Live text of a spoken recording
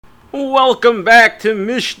Welcome back to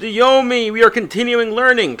Mishna. We are continuing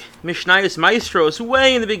learning Mishnah Maasros.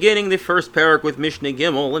 Way in the beginning, the first Perek with Mishnah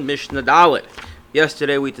Gimel and Mishnah Dalet.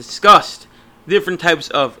 Yesterday we discussed different types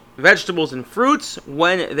of vegetables and fruits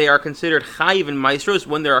when they are considered chayiv and maasros,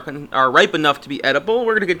 when they are ripe enough to be edible.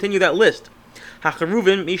 We're going to continue that list.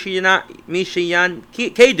 Hacharuvin mishayan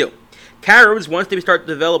kedu. Carobs, once they start to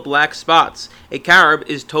develop black spots. A carob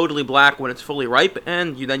is totally black when it's fully ripe,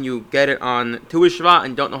 and then you get it on Tu Shvat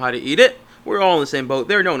and don't know how to eat it. We're all in the same boat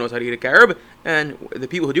there. No one knows how to eat a carob, and the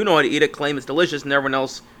people who do know how to eat it claim it's delicious, and everyone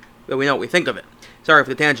else, we know what we think of it. Sorry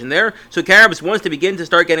for the tangent there. So carobs, once they begin to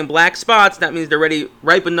start getting black spots, that means they're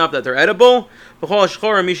ripe enough that they're edible.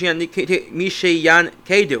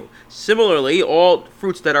 Similarly, all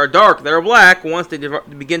fruits that are dark, that are black, once they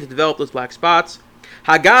begin to develop those black spots,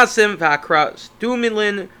 Hagasim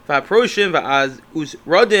v'akrastumilin v'aproshim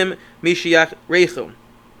v'azuzradim mishiach reichum.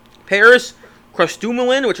 Pears,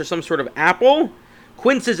 crastumilin, which are some sort of apple,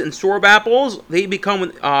 quinces and sorb apples, they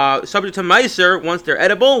become subject to meiser once they're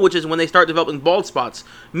edible, which is when they start developing bald spots,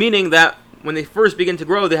 meaning that when they first begin to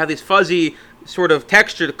grow, they have this fuzzy sort of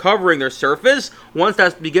texture covering their surface. Once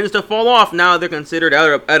that begins to fall off, now they're considered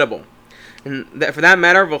edible. And for that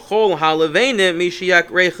matter,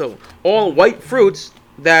 all white fruits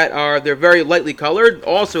they're very lightly colored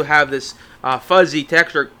also have this fuzzy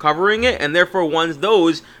texture covering it, and therefore once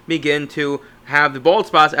those begin to have the bald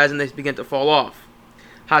spots, as in they begin to fall off.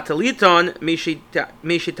 Hataliton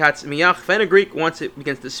mishitats miyach fenugreek, once it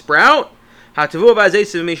begins to sprout. Grain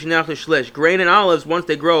and olives, once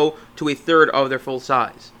they grow to a third of their full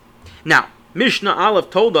size. Now, Mishnah Aleph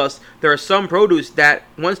told us there are some produce that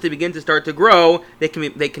once they begin to start to grow, they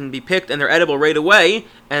can be picked and they're edible right away,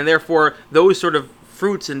 and therefore those sort of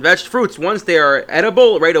fruits and fruits, once they are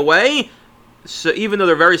edible right away, so even though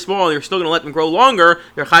they're very small and you're still going to let them grow longer,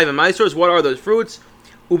 they're chayiv and maasros. What are those fruits?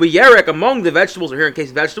 Ubiyerek, among the vegetables, or here in case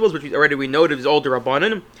of vegetables, which we noted is all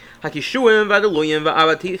derabanan. Hakishuim, vadaluyim,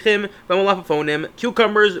 va'avatichim, va'malafafonim,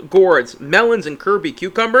 cucumbers, gourds, melons, and Kirby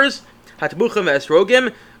cucumbers, hatabuchim,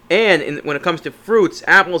 va'esrogim. And when it comes to fruits,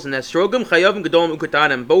 apples, and esrogim, chayavim, gedolim,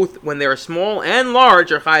 ukatanim, both when they are small and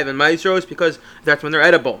large are chayiv and maasros, because that's when they're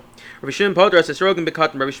edible. Rabbi Shimon Potras esrogim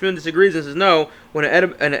bekatim. Rabbi Shimon disagrees and says no, when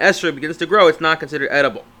an esrog begins to grow, it's not considered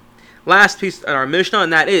edible. Last piece in our Mishnah,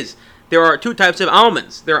 and that is, there are two types of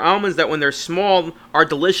almonds. There are almonds that when they're small are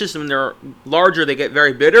delicious, and when they're larger they get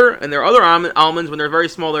very bitter, and there are other almonds when they're very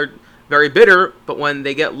small they're very bitter, but when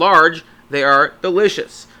they get large they are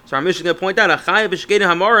delicious. So our Mishnah is going to point out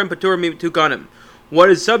what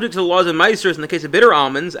is subject to the laws of maasros in the case of bitter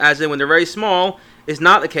almonds, as in when they're very small, is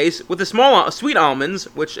not the case with the sweet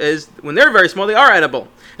almonds, which is when they're very small they are edible.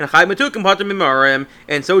 And so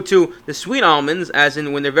too the sweet almonds, as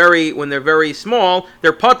in when they're very small,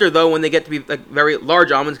 they're putter though when they get to be like very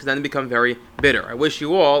large almonds, because then they become very bitter. I wish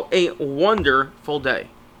you all a wonderful day.